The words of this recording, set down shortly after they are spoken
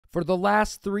For the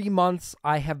last 3 months,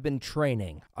 I have been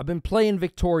training. I've been playing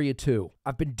Victoria too.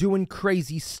 I've been doing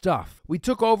crazy stuff. We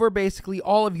took over basically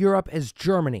all of Europe as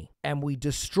Germany, and we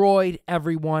destroyed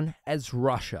everyone as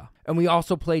Russia. And we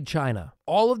also played China.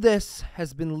 All of this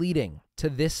has been leading to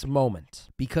this moment,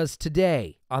 because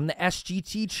today on the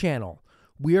SGT channel,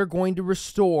 we are going to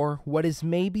restore what is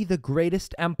maybe the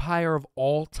greatest empire of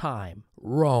all time,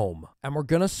 Rome. And we're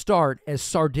going to start as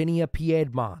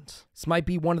Sardinia-Piedmont. This might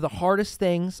be one of the hardest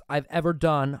things I've ever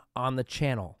done on the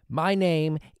channel. My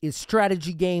name is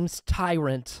Strategy Games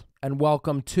Tyrant, and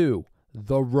welcome to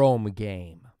the Rome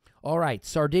game. All right,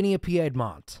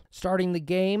 Sardinia-Piedmont. Starting the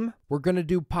game, we're going to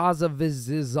do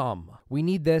Pazavism. We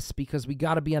need this because we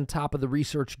got to be on top of the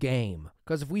research game.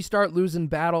 Because if we start losing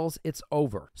battles, it's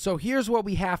over. So here's what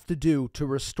we have to do to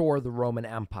restore the Roman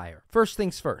Empire. First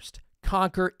things first.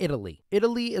 Conquer Italy.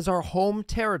 Italy is our home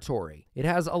territory. It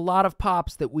has a lot of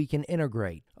pops that we can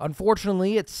integrate.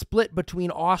 Unfortunately, it's split between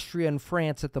Austria and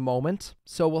France at the moment,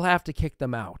 so we'll have to kick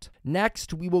them out.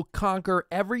 Next, we will conquer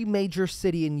every major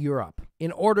city in Europe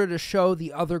in order to show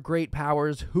the other great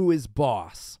powers who is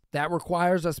boss. That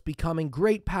requires us becoming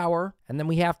great power, and then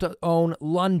we have to own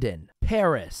London,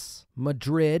 Paris,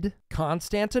 Madrid,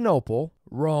 Constantinople,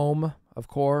 Rome, of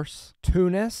course,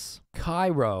 Tunis,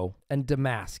 Cairo, and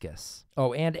Damascus.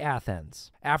 Oh, and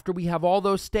Athens. After we have all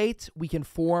those states, we can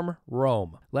form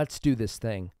Rome. Let's do this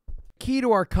thing. Key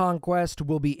to our conquest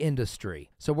will be industry.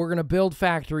 So we're going to build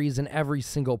factories in every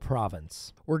single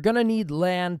province. We're going to need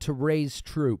land to raise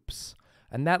troops.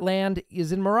 And that land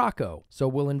is in Morocco, so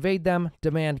we'll invade them,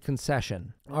 demand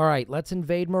concession. All right, let's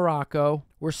invade Morocco.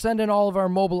 We're sending all of our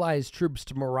mobilized troops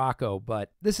to Morocco,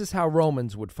 but this is how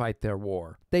Romans would fight their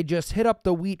war. They just hit up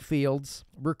the wheat fields,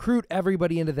 recruit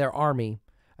everybody into their army,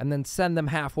 and then send them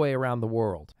halfway around the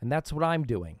world. And that's what I'm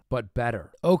doing, but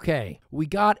better. Okay, we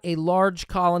got a large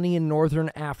colony in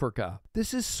northern Africa.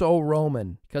 This is so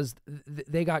Roman, because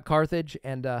they got Carthage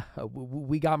and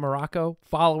we got Morocco.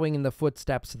 Following in the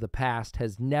footsteps of the past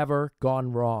has never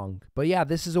gone wrong. But yeah,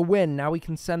 this is a win. Now we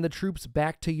can send the troops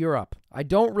back to Europe. I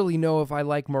don't really know if I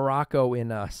like Morocco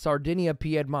in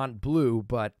Sardinia-Piedmont blue,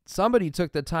 but somebody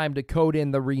took the time to code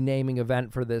in the renaming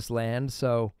event for this land,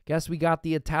 so guess we got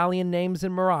the Italian names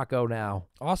in Morocco now.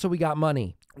 Also, we got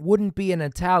money. Wouldn't be an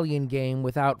Italian game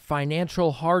without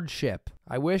financial hardship.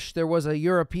 I wish there was a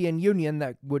European Union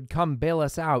that would come bail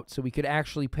us out so we could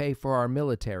actually pay for our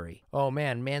military. Oh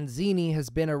man, Manzini has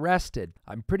been arrested.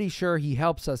 I'm pretty sure he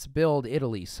helps us build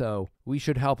Italy, so we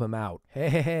should help him out.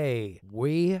 Hey,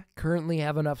 we currently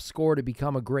have enough score to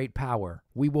become a great power.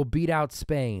 We will beat out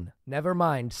Spain. Never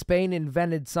mind, Spain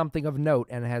invented something of note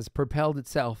and has propelled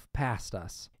itself past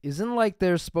us. Isn't like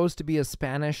there's supposed to be a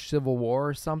Spanish Civil War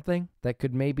or something that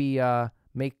could maybe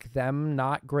make them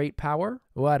not great power?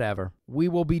 Whatever. We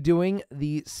will be doing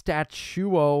the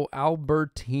Statuo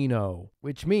Albertino,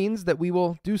 which means that we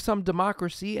will do some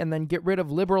democracy and then get rid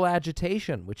of liberal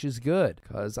agitation, which is good,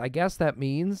 because I guess that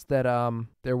means that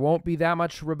there won't be that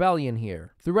much rebellion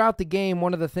here. Throughout the game,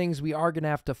 one of the things we are going to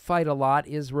have to fight a lot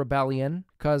is rebellion,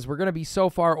 because we're going to be so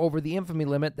far over the infamy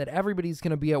limit that everybody's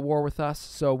going to be at war with us,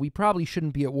 so we probably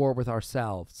shouldn't be at war with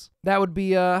ourselves. That would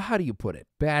be, how do you put it?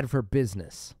 Bad for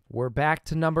business. We're back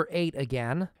to number 8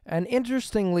 again, and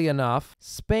interestingly enough,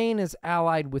 Spain is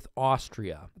allied with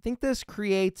Austria. I think this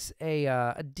creates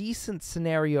a decent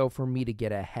scenario for me to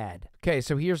get ahead. Okay,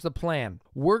 so here's the plan.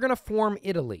 We're going to form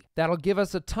Italy. That'll give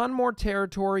us a ton more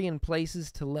territory and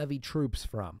places to levy troops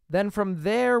from. Then from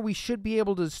there, we should be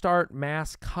able to start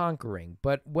mass conquering.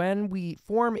 But when we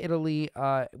form Italy,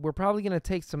 we're probably going to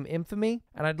take some infamy,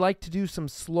 and I'd like to do some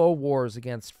slow wars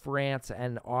against France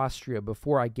and Austria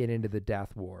before I get into the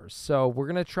death wars. So we're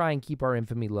going to try and keep our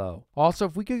infamy low. Also,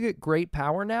 if we could get great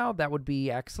power now, that would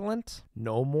be excellent.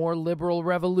 No more liberal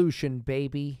revolution,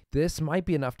 baby. This might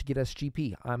be enough to get us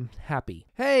GP. I'm happy.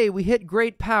 Hey, we hit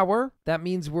great power. That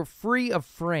means we're free of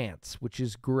France, which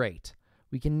is great.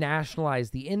 We can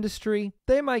nationalize the industry.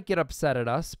 They might get upset at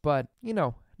us, but, you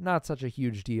know, not such a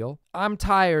huge deal. I'm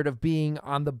tired of being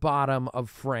on the bottom of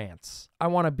France. I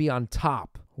want to be on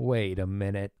top. Wait a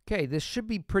minute. Okay, this should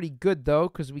be pretty good, though,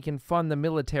 because we can fund the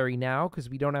military now, because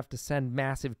we don't have to send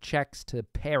massive checks to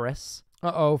Paris.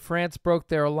 Uh-oh, France broke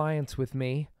their alliance with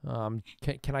me.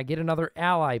 Can I get another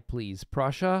ally, please?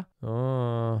 Prussia?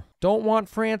 Don't want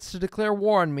France to declare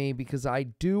war on me because I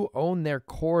do own their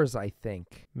cores, I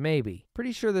think. Maybe.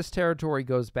 Pretty sure this territory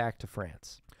goes back to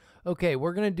France. Okay,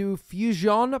 we're going to do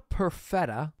Fusion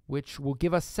Perfetta, which will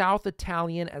give us South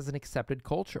Italian as an accepted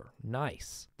culture.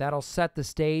 Nice. That'll set the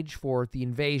stage for the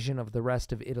invasion of the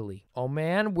rest of Italy. Oh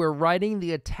man, we're writing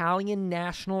the Italian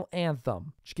national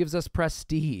anthem, which gives us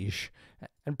prestige,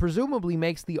 and presumably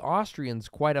makes the Austrians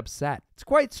quite upset. It's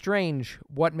quite strange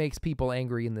what makes people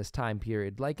angry in this time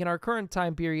period. Like in our current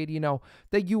time period, you know,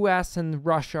 the US and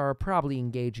Russia are probably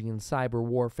engaging in cyber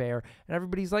warfare, and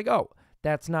everybody's like, oh,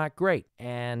 that's not great.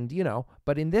 And, you know,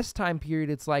 but in this time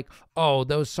period, it's like, oh,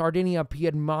 those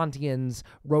Sardinia-Piedmontians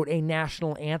wrote a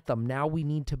national anthem. Now we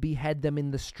need to behead them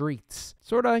in the streets.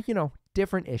 Sort of, you know,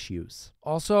 different issues.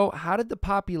 Also, how did the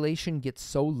population get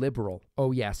so liberal?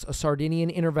 Oh yes, a Sardinian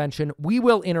intervention. We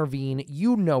will intervene.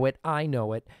 You know it. I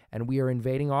know it. And we are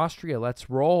invading Austria.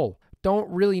 Let's roll. Don't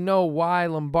really know why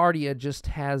Lombardia just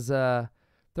has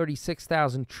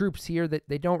 36,000 troops here that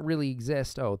they don't really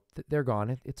exist. Oh, they're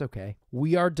gone. It's okay.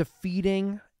 We are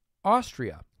defeating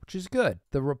Austria, which is good.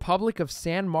 The Republic of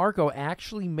San Marco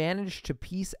actually managed to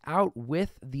peace out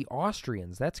with the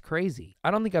Austrians. That's crazy.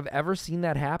 I don't think I've ever seen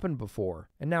that happen before.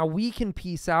 And now we can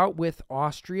peace out with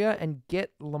Austria and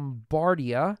get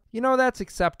Lombardia. You know, that's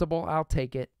acceptable. I'll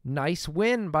take it. Nice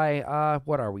win by,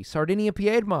 what are we?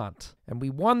 Sardinia-Piedmont. And we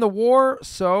won the war,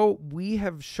 so we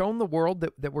have shown the world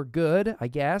that we're good, I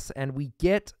guess, and we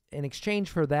get, in exchange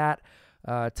for that,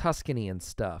 Tuscany and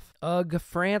stuff.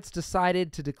 France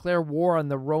decided to declare war on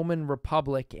the Roman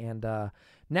Republic, and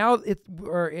now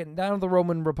the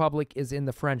Roman Republic is in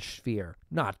the French sphere.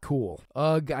 Not cool.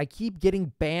 I keep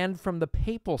getting banned from the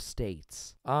Papal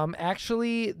States.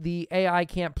 Actually, the AI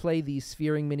can't play these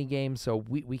sphering minigames, so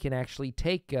we can actually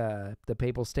take the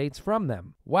Papal States from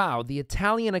them. Wow, the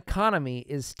Italian economy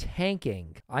is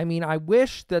tanking. I mean, I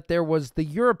wish that there was the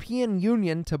European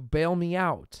Union to bail me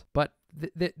out, but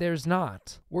there's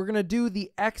not. We're going to do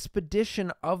the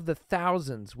Expedition of the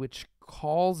Thousands, which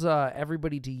calls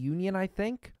everybody to union, I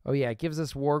think. Oh yeah, it gives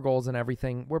us war goals and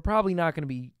everything. We're probably not going to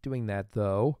be doing that,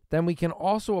 though. Then we can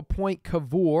also appoint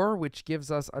Cavour, which gives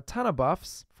us a ton of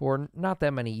buffs for not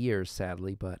that many years,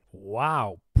 sadly, but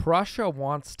wow. Prussia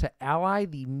wants to ally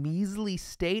the measly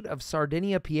state of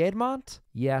Sardinia-Piedmont?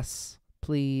 Yes,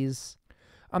 please.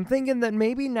 I'm thinking that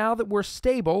maybe now that we're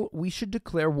stable, we should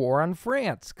declare war on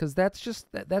France, because that's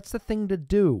the thing to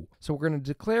do. So we're going to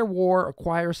declare war,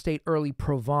 acquire state early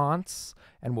Provence,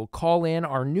 and we'll call in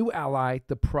our new ally,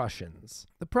 the Prussians.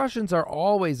 The Prussians are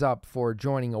always up for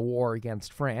joining a war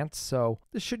against France, so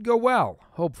this should go well,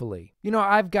 hopefully. You know,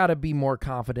 I've got to be more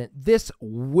confident. This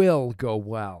will go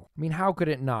well. I mean, how could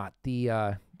it not?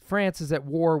 France is at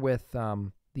war with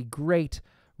the great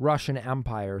Russian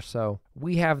Empire, so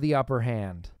we have the upper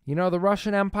hand. You know, the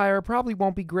Russian Empire probably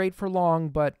won't be great for long,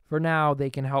 but for now, they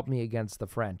can help me against the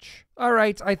French. All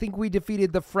right, I think we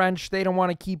defeated the French. They don't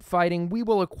want to keep fighting. We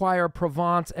will acquire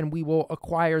Provence, and we will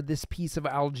acquire this piece of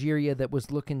Algeria that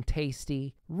was looking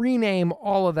tasty. Rename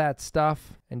all of that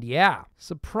stuff. And yeah,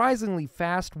 surprisingly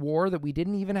fast war that we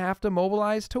didn't even have to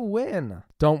mobilize to win.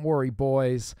 Don't worry,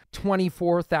 boys.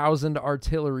 24,000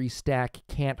 artillery stack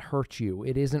can't hurt you.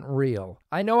 It isn't real.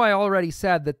 I know I already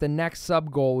said that the next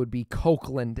sub-goal would be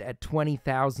Coquelin at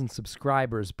 20,000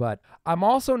 subscribers, but I'm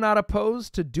also not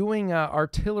opposed to doing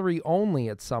artillery only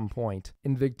at some point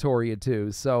in Victoria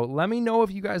too, so let me know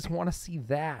if you guys want to see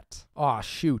that. Aw,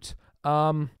 shoot.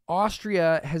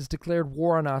 Austria has declared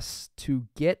war on us to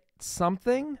get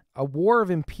something? A war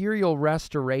of imperial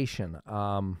restoration.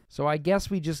 So I guess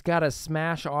we just gotta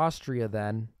smash Austria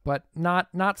then, but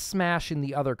not smash in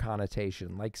the other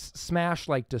connotation, like smash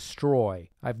like destroy.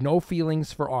 I have no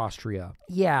feelings for Austria.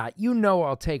 Yeah, you know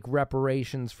I'll take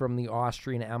reparations from the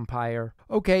Austrian Empire.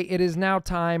 Okay, it is now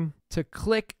time to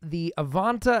click the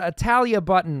Avanta Italia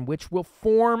button, which will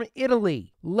form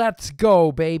Italy. Let's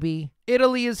go, baby.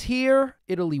 Italy is here.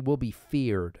 Italy will be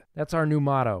feared. That's our new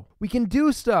motto. We can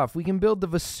do stuff. We can build the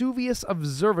Vesuvius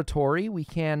Observatory. We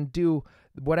can do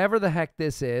whatever the heck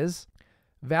this is.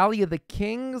 Valley of the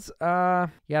Kings? Yeah,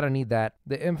 I don't need that.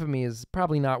 The infamy is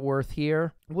probably not worth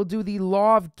here. We'll do the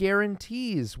Law of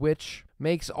Guarantees, which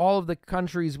makes all of the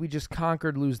countries we just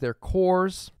conquered lose their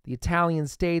cores. The Italian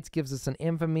states gives us an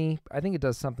infamy. I think it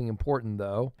does something important,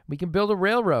 though. We can build a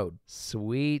railroad.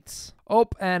 Sweet. Oh,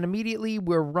 and immediately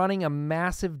we're running a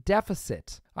massive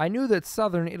deficit. I knew that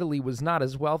southern Italy was not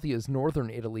as wealthy as northern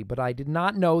Italy, but I did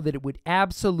not know that it would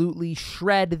absolutely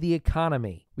shred the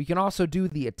economy. We can also do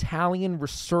the Italian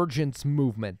Resurgence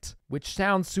movement, which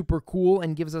sounds super cool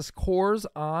and gives us cores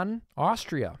on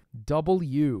Austria.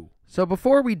 W. So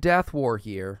before we death war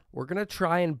here, we're going to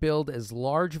try and build as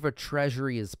large of a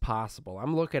treasury as possible.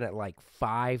 I'm looking at like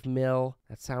 5 mil.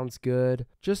 That sounds good.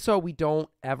 Just so we don't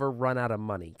ever run out of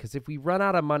money. Because if we run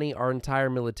out of money, our entire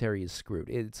military is screwed.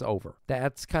 It's over.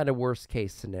 That's kind of worst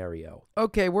case scenario.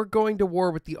 Okay, we're going to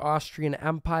war with the Austrian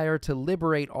Empire to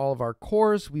liberate all of our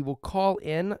cores. We will call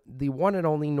in the one and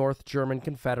only North German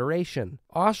Confederation.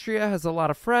 Austria has a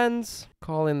lot of friends.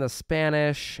 Call in the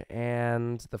Spanish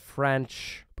and the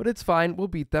French. But it's fine. We'll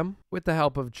beat them with the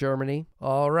help of Germany.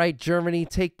 All right, Germany,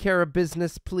 take care of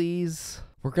business, please.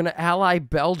 We're going to ally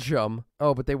Belgium.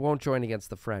 Oh, but they won't join against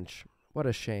the French. What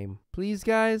a shame. Please,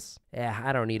 guys?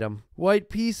 I don't need them. White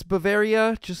peace,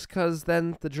 Bavaria, just because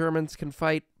then the Germans can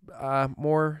fight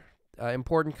more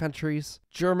important countries.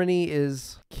 Germany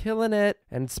is killing it,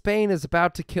 and Spain is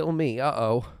about to kill me.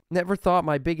 Uh-oh. Never thought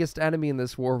my biggest enemy in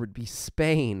this war would be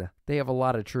Spain. They have a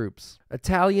lot of troops.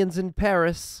 Italians in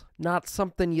Paris, not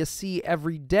something you see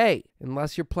every day,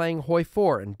 unless you're playing Hoi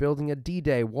 4 and building a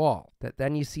D-Day wall.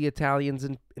 Then you see Italians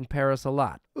in Paris a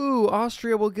lot. Ooh,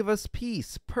 Austria will give us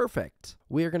peace. Perfect.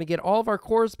 We are going to get all of our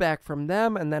cores back from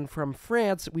them, and then from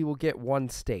France, we will get one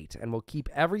state, and we'll keep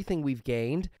everything we've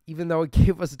gained. Even though it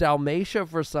gave us Dalmatia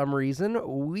for some reason,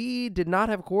 we did not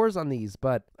have cores on these,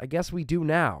 but I guess we do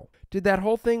now. Did that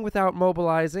whole thing without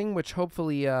mobilizing, which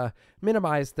hopefully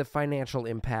minimized the financial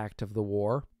impact of the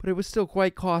war, but it was still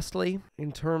quite costly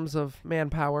in terms of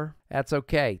manpower. That's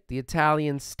okay. The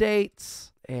Italian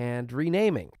states and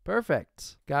renaming.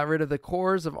 Perfect. Got rid of the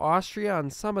cores of Austria on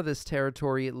some of this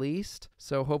territory at least,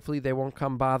 so hopefully they won't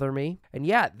come bother me. And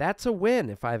yeah, that's a win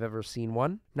if I've ever seen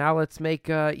one. Now let's make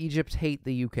Egypt hate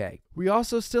the UK. We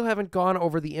also still haven't gone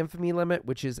over the infamy limit,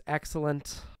 which is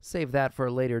excellent. Save that for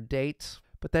a later date.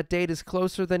 But that date is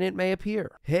closer than it may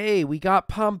appear. Hey, we got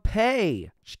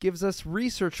Pompeii, which gives us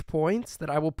research points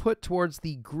that I will put towards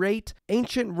the great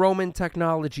ancient Roman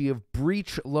technology of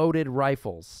breech-loaded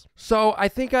rifles. So I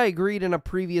think I agreed in a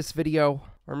previous video,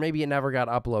 or maybe it never got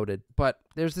uploaded, but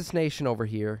there's this nation over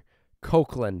here,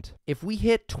 Cokeland. If we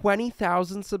hit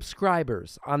 20,000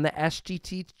 subscribers on the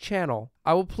SGT channel,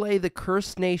 I will play the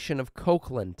Cursed Nation of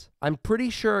Cokeland. I'm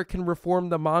pretty sure it can reform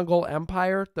the Mughal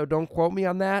Empire, though don't quote me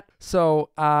on that.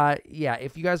 So, yeah,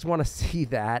 if you guys want to see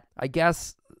that, I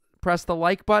guess press the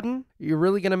like button. You're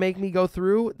really going to make me go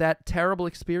through that terrible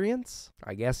experience?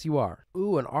 I guess you are.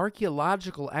 Ooh, an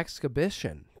archaeological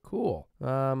exhibition. Cool.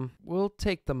 We'll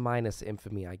take the minus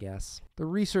infamy, I guess. The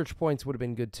research points would have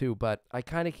been good too, but I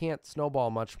kind of can't snowball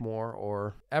much more,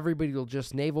 or everybody will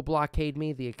just naval blockade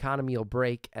me, the economy will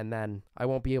break, and then I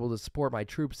won't be able to support my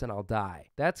troops and I'll die.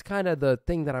 That's kind of the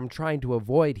thing that I'm trying to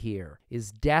avoid here,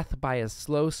 is death by a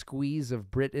slow squeeze of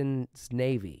Britain's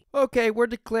navy. Okay, we're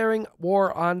declaring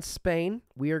war on Spain.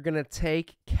 We are going to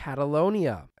take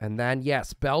Catalonia. And then,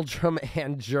 yes, Belgium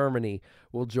and Germany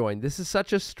will join. This is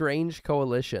such a strange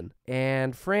coalition.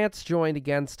 And France joined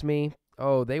against me.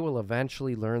 Oh, they will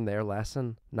eventually learn their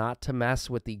lesson. Not to mess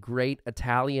with the great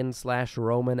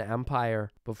Italian/Roman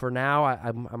Empire. But for now,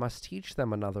 I must teach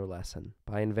them another lesson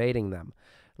by invading them.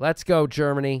 Let's go,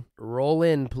 Germany. Roll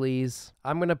in, please.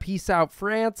 I'm going to peace out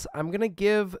France. I'm going to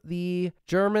give the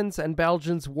Germans and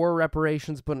Belgians war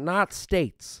reparations, but not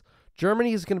states.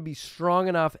 Germany is going to be strong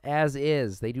enough as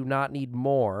is. They do not need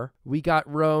more. We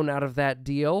got Rhone out of that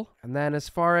deal. And then as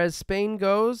far as Spain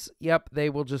goes, yep, they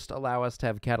will just allow us to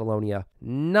have Catalonia.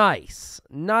 Nice.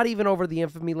 Not even over the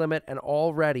infamy limit, and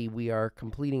already we are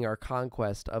completing our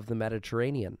conquest of the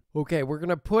Mediterranean. Okay, we're going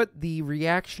to put the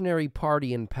reactionary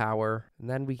party in power, and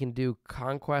then we can do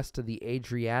conquest of the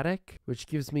Adriatic, which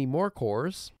gives me more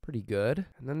cores. Pretty good.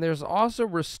 And then there's also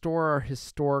restore our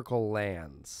historical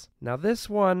lands. Now this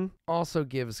one also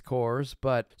gives cores,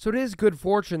 but so it is good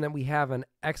fortune that we have an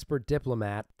expert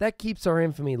diplomat. That keeps our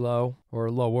infamy low, or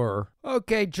lower.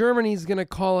 Okay, Germany's gonna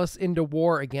call us into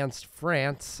war against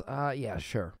France. Yeah,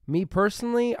 sure. Me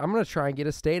personally, I'm gonna try and get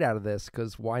a state out of this,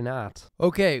 because why not?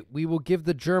 Okay, we will give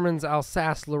the Germans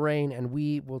Alsace-Lorraine, and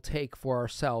we will take for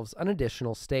ourselves an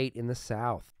additional state in the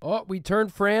south. Oh, we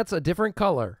turned France a different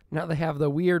color. Now they have the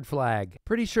weird flag.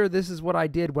 Pretty sure this is what I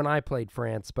did when I played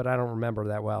France, but I don't remember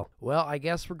that well. Well, I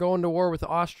guess we're going to war with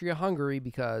Austria-Hungary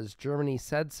because Germany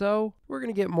said so. We're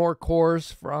gonna get more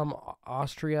cores from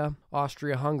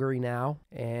Austria-Hungary now,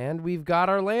 and we've got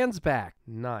our lands back.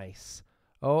 Nice.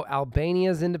 Oh,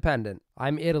 Albania's independent.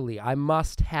 I'm Italy. I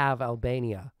must have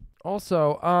Albania.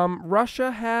 Also,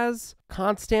 Russia has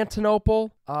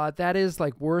Constantinople. That is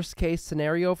like worst case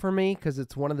scenario for me because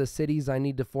it's one of the cities I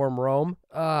need to form Rome.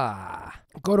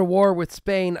 Go to war with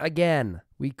Spain again.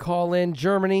 We call in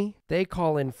Germany. They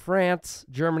call in France.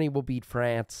 Germany will beat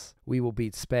France. We will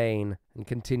beat Spain and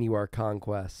continue our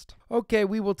conquest. Okay,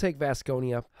 we will take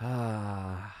Vasconia.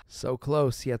 Ah, so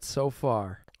close yet so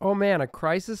far. Oh man, a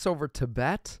crisis over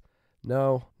Tibet?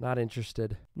 No, not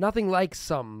interested. Nothing like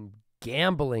some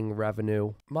gambling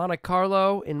revenue. Monte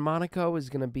Carlo in Monaco is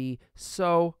going to be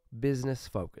so business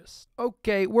focused.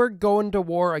 Okay, we're going to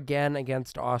war again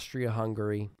against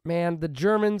Austria-Hungary. Man, the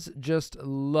Germans just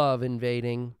love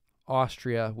invading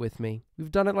Austria with me.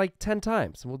 We've done it like 10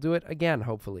 times, and we'll do it again,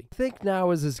 hopefully. I think now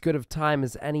is as good of time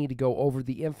as any to go over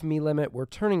the infamy limit. We're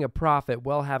turning a profit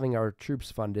while having our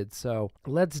troops funded, so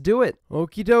let's do it.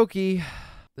 Okie dokie.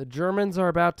 The Germans are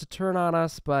about to turn on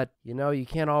us, but, you know, you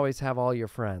can't always have all your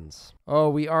friends. Oh,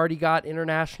 we already got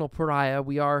International Pariah.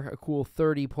 We are a cool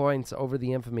 30 points over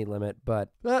the infamy limit, but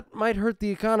that might hurt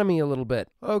the economy a little bit.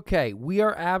 Okay, we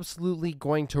are absolutely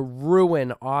going to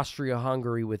ruin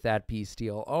Austria-Hungary with that peace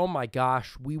deal. Oh my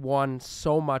gosh, we won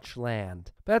so much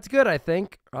land. That's good, I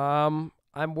think.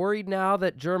 I'm worried now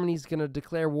that Germany's going to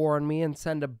declare war on me and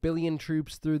send 1 billion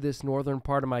troops through this northern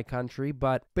part of my country,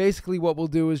 but basically what we'll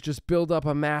do is just build up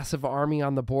a massive army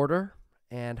on the border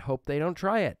and hope they don't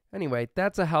try it. Anyway,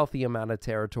 that's a healthy amount of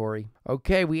territory.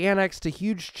 Okay, we annexed a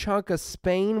huge chunk of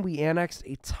Spain. We annexed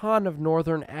a ton of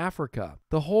northern Africa.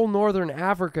 The whole northern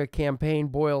Africa campaign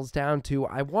boils down to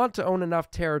I want to own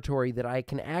enough territory that I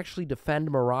can actually defend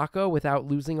Morocco without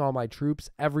losing all my troops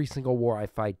every single war I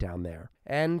fight down there.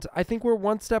 And I think we're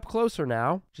one step closer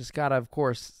now. Just gotta, of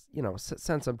course, you know,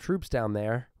 send some troops down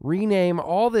there. Rename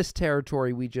all this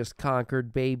territory we just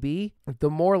conquered, baby. The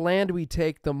more land we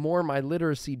take, the more my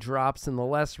literacy drops and the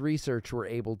less research we're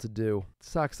able to do.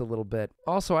 Sucks a little bit.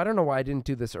 Also, I don't know why I didn't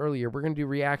do this earlier. We're going to do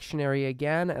reactionary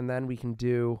again, and then we can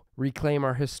do reclaim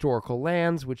our historical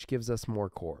lands, which gives us more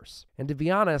cores. And to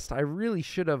be honest, I really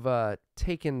should have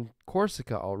taken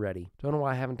Corsica already. Don't know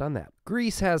why I haven't done that.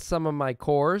 Greece has some of my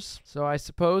cores, so I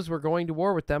suppose we're going to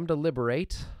war with them to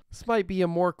liberate. This might be a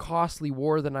more costly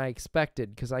war than I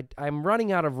expected, because I'm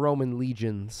running out of Roman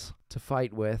legions to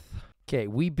fight with. Okay,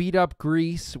 we beat up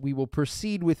Greece. We will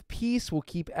proceed with peace. We'll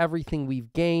keep everything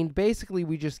we've gained. Basically,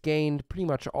 we just gained pretty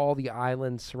much all the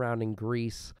islands surrounding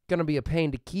Greece. Gonna be a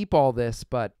pain to keep all this,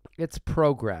 but it's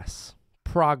progress.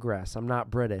 Progress. I'm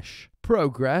not British.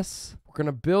 Progress. We're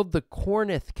gonna build the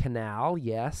Corinth Canal,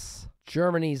 yes.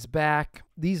 Germany's back.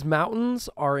 These mountains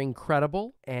are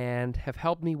incredible and have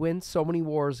helped me win so many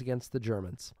wars against the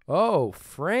Germans. Oh,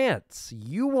 France,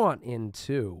 you want in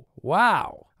too.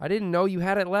 Wow, I didn't know you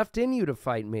had it left in you to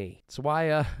fight me. That's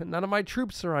why none of my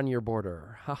troops are on your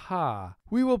border. Haha.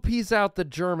 We will peace out the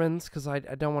Germans because I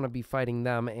don't want to be fighting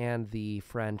them and the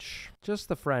French. Just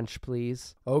the French,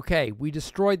 please. Okay, we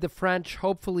destroyed the French,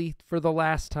 hopefully for the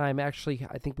last time. Actually,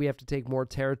 I think we have to take more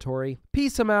territory.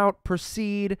 Peace them out,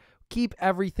 proceed. Keep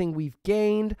everything we've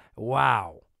gained.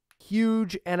 Wow.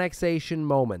 Huge annexation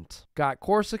moment. Got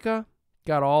Corsica.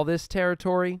 Got all this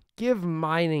territory. Give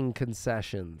mining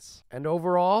concessions. And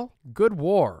overall, good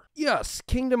war. Yes,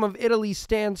 Kingdom of Italy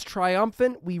stands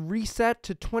triumphant. We reset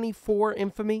to 24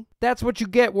 infamy. That's what you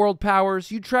get, world powers.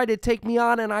 You tried to take me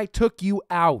on and I took you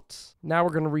out. Now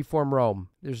we're going to reform Rome.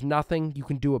 There's nothing you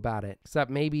can do about it, except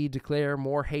maybe declare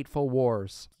more hateful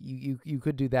wars. You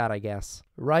could do that, I guess.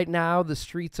 Right now, the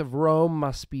streets of Rome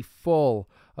must be full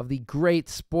of the great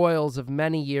spoils of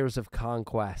many years of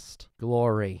conquest.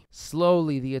 Glory.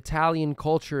 Slowly, the Italian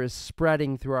culture is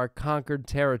spreading through our conquered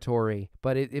territory,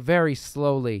 but it very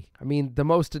slowly. I mean, the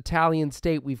most Italian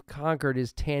state we've conquered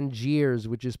is Tangiers,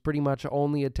 which is pretty much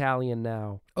only Italian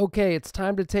now. Okay, it's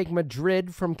time to take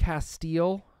Madrid from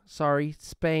Castile. Sorry,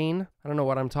 Spain. I don't know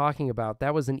what I'm talking about.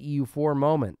 That was an EU4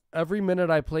 moment. Every minute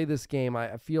I play this game,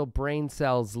 I feel brain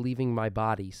cells leaving my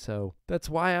body, so that's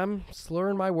why I'm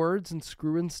slurring my words and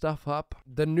screwing stuff up.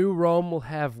 The new Rome will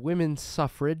have women's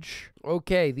suffrage.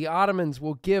 Okay, the Ottomans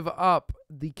will give up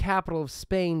the capital of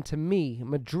Spain to me.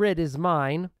 Madrid is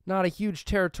mine. Not a huge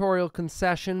territorial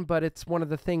concession, but it's one of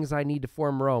the things I need to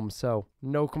form Rome, so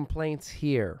no complaints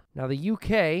here. Now the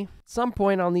UK, at some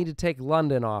point I'll need to take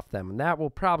London off them, and that will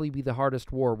probably be the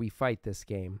hardest war we fight this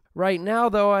game. Right now,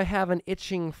 though, I have an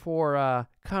itching for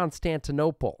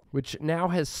Constantinople, which now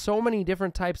has so many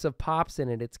different types of pops in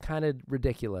it, it's kind of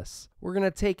ridiculous. We're going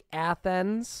to take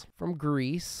Athens from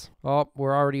Greece. Oh,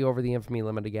 we're already over the infamy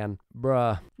limit again.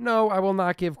 Bruh. No, I will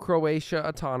not give Croatia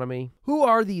autonomy. Who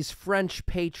are these French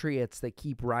patriots patriots that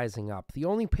keep rising up. The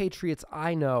only patriots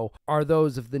I know are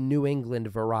those of the New England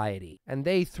variety, and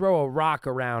they throw a rock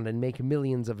around and make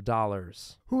millions of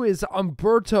dollars. Who is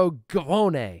Umberto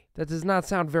Gavone? That does not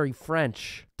sound very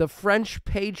French. The French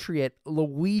patriot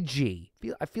Luigi.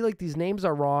 I feel like these names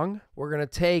are wrong. We're going to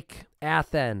take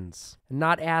Athens.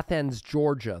 Not Athens,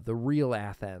 Georgia, the real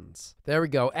Athens. There we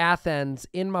go. Athens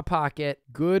in my pocket.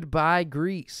 Goodbye,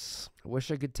 Greece. I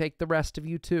wish I could take the rest of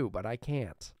you too, but I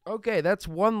can't. Okay, that's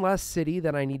one less city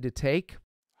that I need to take.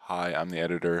 Hi, I'm the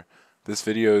editor. This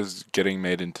video is getting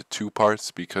made into 2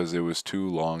 parts because it was too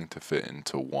long to fit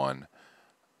into one.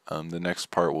 The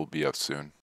next part will be up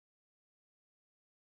soon.